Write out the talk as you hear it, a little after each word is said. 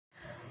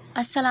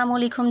Assalamu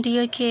alaikum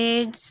dear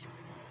kids.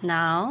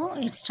 Now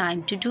it's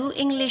time to do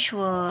English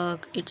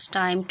work. It's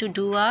time to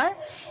do our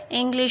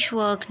English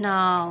work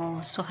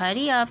now. So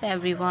hurry up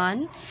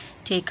everyone.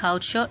 Take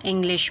out your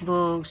English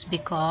books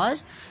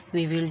because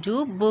we will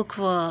do book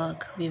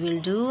work. We will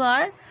do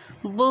our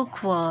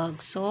book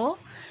work. So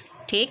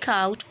take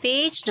out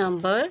page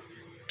number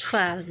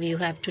 12. You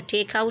have to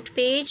take out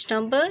page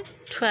number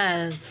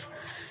 12.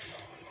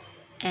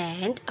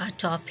 And our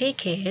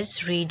topic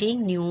is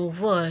reading new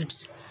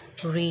words.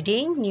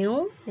 Reading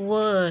new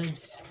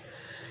words.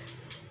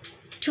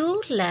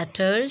 Two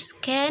letters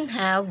can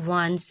have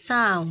one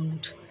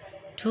sound.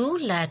 Two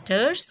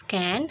letters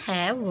can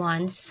have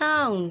one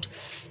sound.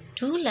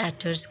 Two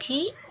letters की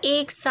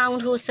एक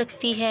sound हो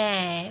सकती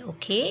है.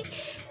 Okay.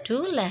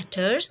 Two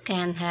letters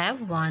can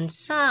have one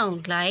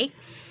sound. Like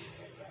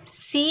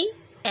C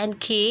and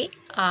K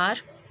are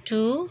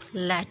two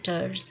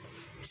letters.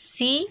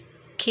 C,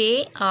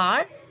 K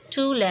are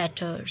two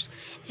letters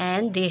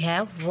and they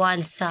have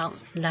one sound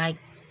like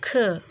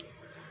K.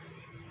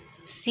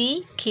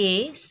 C,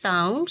 K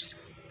sounds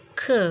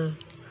K.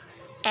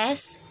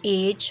 S,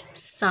 H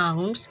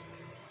sounds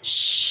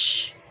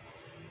sh.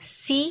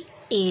 C,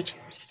 H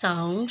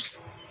sounds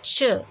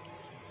ch.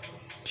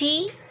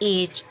 T,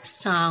 H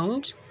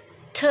sounds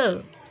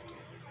th.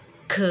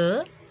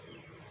 K,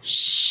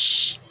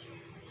 sh,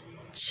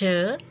 ch,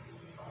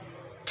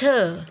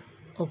 th.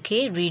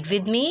 Okay, read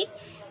with me.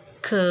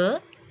 K,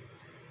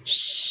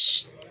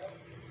 sh,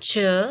 ch,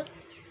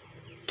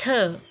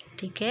 th.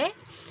 ठीक है.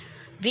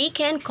 We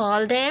can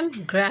call them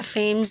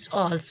graphemes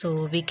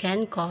also. We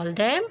can call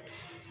them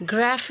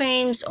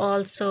graphemes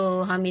also.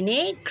 हम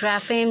इन्हें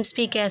graphemes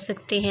भी कह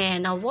सकते हैं.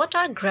 Now what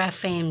are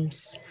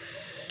graphemes?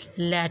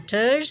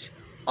 Letters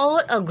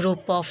or a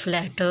group of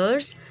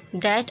letters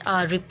that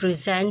are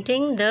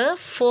representing the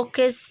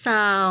focus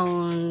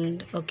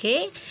sound.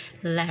 Okay,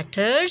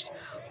 letters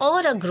or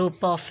a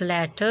group of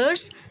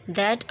letters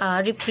that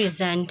are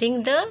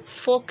representing the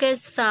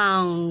focus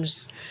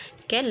sounds.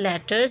 Okay,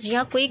 letters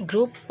या कोई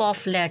group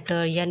of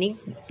letter यानी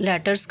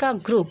letters का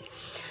group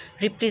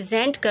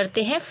represent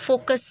करते हैं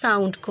focus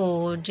sound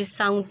को. जिस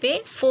sound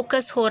पे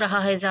focus हो रहा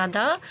है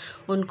ज़्यादा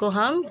उनको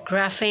हम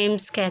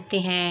ग्राफेम्स कहते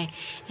हैं.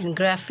 And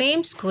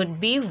ग्राफेम्स could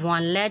be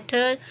one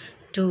letter,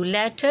 to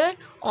letter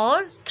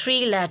और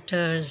three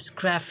letters.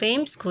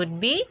 ग्राफेम्स could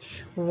be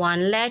one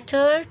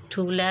letter,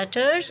 two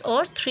letters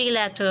और थ्री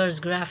लेटर्स.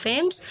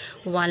 ग्राफेम्स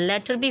वन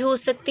लेटर भी हो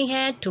सकती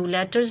हैं, टू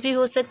लेटर्स भी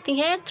हो सकती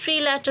हैं, थ्री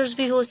लेटर्स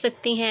भी हो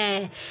सकती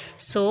हैं.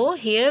 So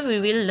here we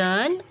will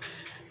learn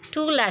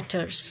two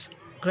letters.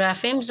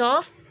 Graphemes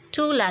of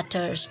two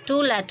letters, two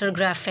letter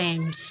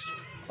graphemes.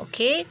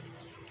 Okay.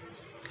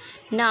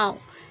 Now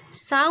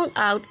sound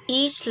out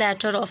each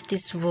letter of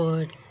this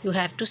word. You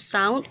have to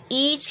sound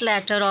each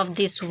letter of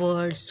this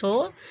word. So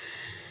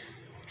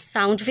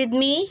sound with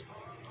me.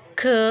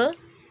 K,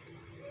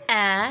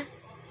 A,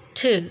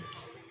 T.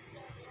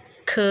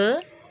 K,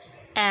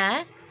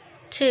 A,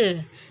 T.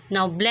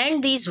 Now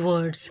blend these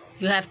words.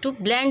 You have to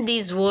blend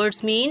these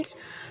words means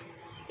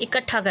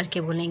इकट्ठा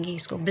करके बोलेंगे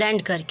इसको,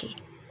 blend करके.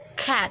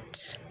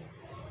 Cat,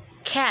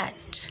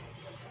 cat,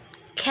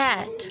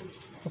 cat.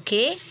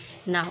 Okay,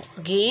 now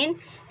again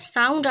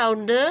sound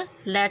out the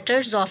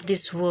letters of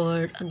this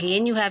word.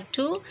 Again you have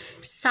to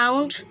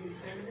sound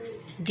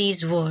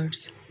these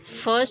words.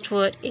 First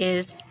word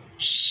is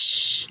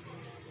sh,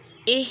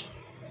 I,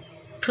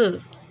 p,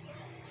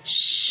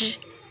 sh,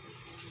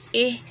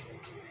 I,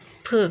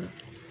 p.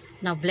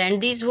 Now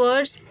blend these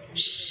words.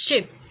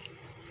 Ship,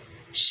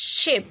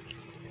 ship.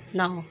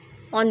 Now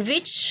on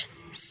which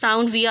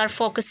sound we are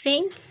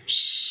focusing?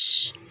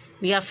 Sh.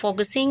 We are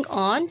focusing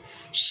on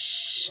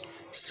sh.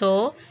 So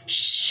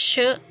sh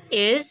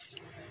is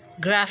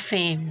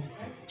grapheme.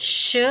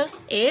 Sh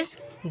is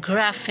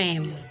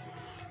grapheme.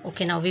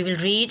 Okay, now we will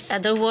read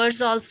other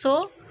words also.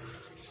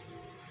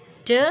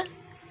 D,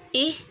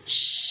 I,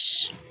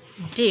 sh,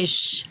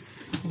 dish.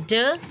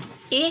 D,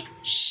 I,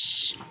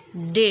 sh,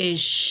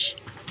 dish.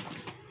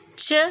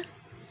 Ch,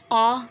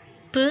 o,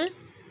 p,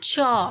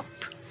 chop,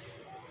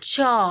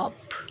 chop.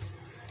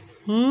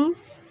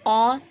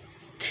 Moth,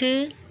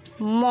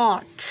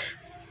 moth.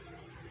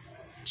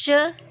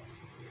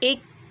 Chick,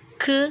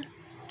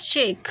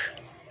 chick.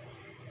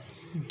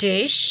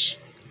 Dish,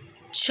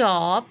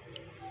 chop,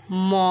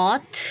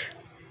 moth,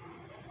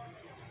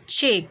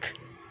 chick.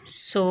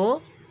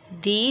 So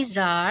these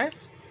are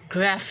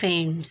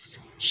graphemes.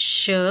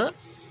 Sh,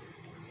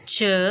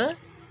 ch,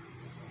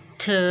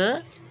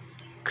 th,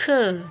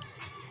 k.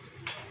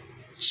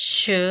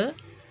 Sh,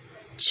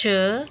 ch,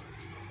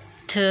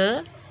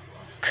 th,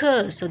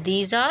 k. So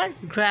these are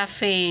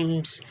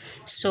graphemes.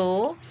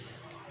 So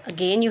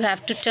again you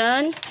have to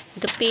turn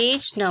the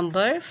page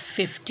number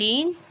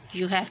 15.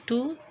 You have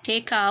to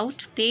take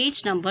out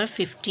page number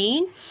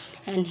 15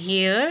 and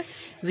here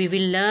we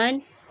will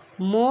learn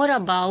more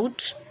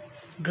about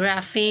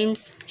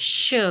graphemes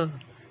sh.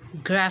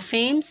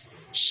 Graphemes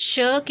sh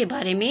के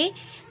बारे में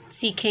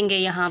सीखेंगे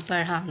यहाँ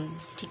पर हम.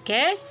 ठीक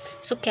है.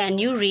 So can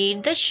you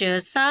read the sh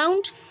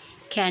sound?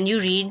 Can you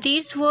read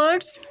these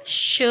words?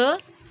 Sh,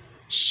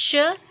 sh,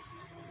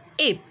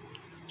 ip,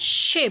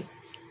 ship,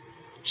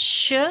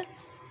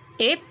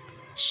 ip,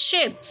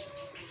 ship,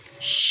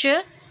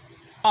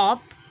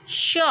 op,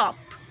 shop,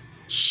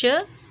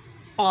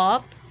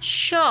 op,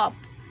 shop,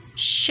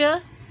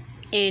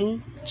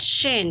 in,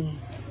 chin,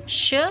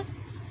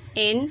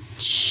 in,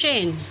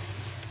 chin,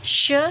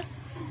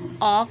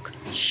 ock,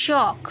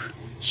 shock,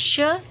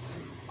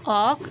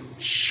 ock,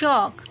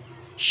 shock,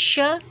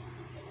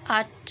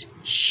 at,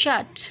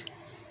 shut,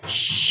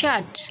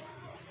 shell,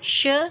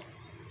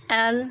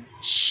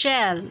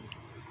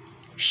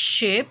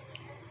 ship,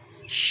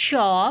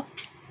 shop,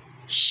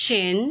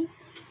 shin,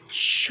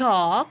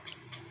 shock,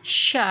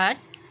 shut,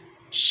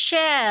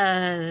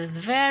 shell.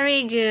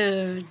 Very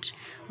good.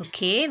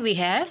 Okay, we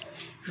have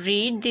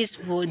read these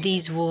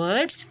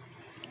words: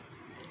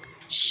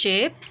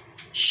 ship,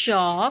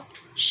 shop,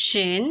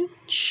 shin,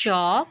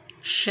 shock,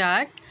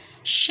 shut,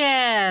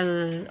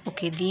 shell.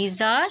 Okay,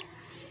 these are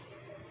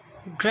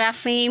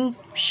grapheme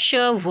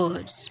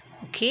words.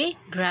 Okay,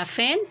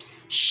 grapheme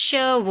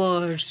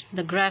words.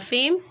 The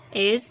grapheme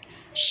is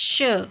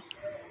sh.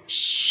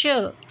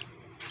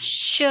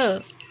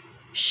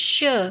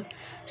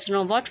 So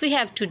now what we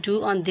have to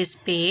do on this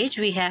page,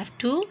 we have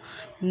to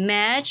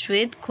match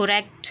with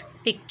correct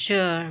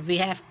picture. We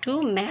have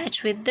to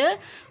match with the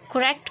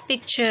correct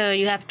picture.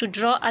 You have to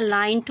draw a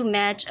line to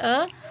match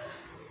a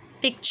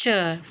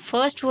picture.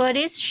 First word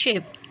is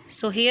ship.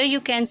 So here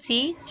you can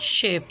see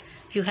ship.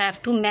 You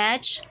have to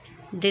match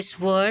this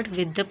word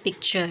with the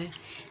picture.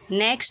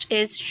 Next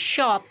is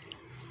shop.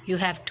 You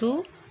have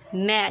to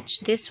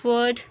match this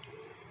word.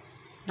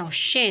 Now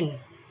shin.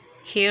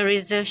 Here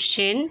is a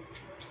shin.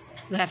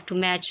 You have to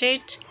match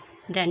it.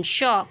 Then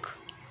shock.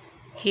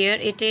 Here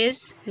it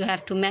is. You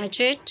have to match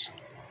it.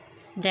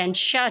 Then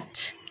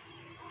shut.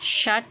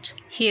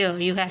 Here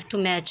you have to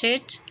match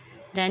it.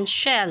 Then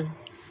shell.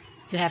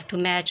 You have to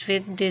match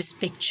with this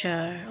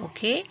picture.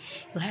 Okay,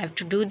 you have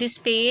to do this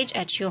page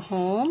at your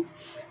home.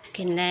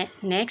 Okay,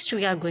 next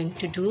we are going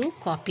to do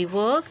copy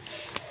work.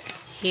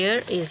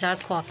 Here is our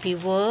copy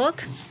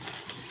work.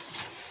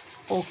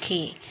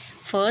 Okay,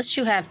 first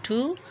you have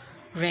to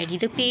ready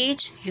the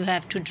page. You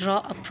have to draw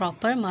a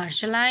proper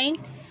margin line.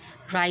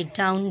 Write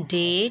down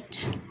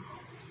date,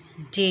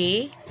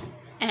 day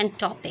and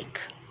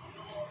topic.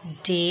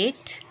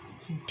 Date,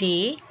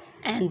 day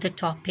and the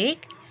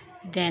topic.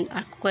 Then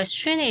our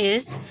question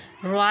is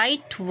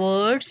write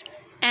words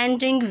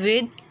ending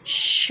with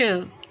sh.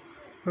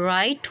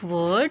 Write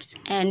words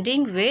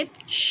ending with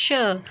sh.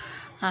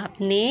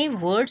 आपने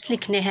words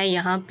लिखने हैं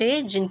यहाँ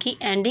पे जिनकी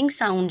ending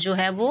sound जो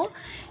है वो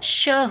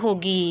श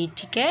होगी.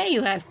 ठीक है.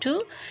 You have to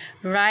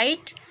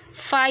right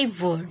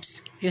 5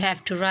 words. You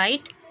have to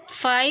right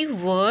 5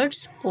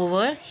 words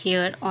over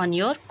here on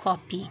your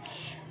copy.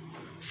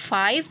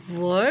 5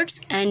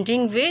 words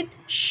ending with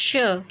श.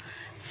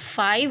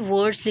 5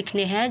 वर्ड्स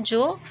लिखने हैं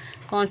जो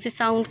कौन से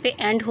साउंड पे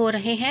एंड हो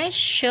रहे हैं,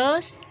 श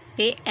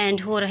पे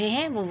एंड हो रहे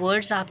हैं. वो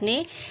वर्ड्स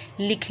आपने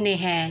लिखने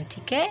हैं.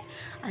 ठीक है.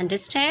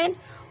 Understand.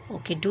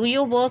 Okay, do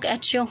your work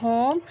at your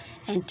home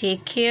and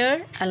take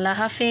care. अल्लाह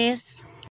हाफिज़.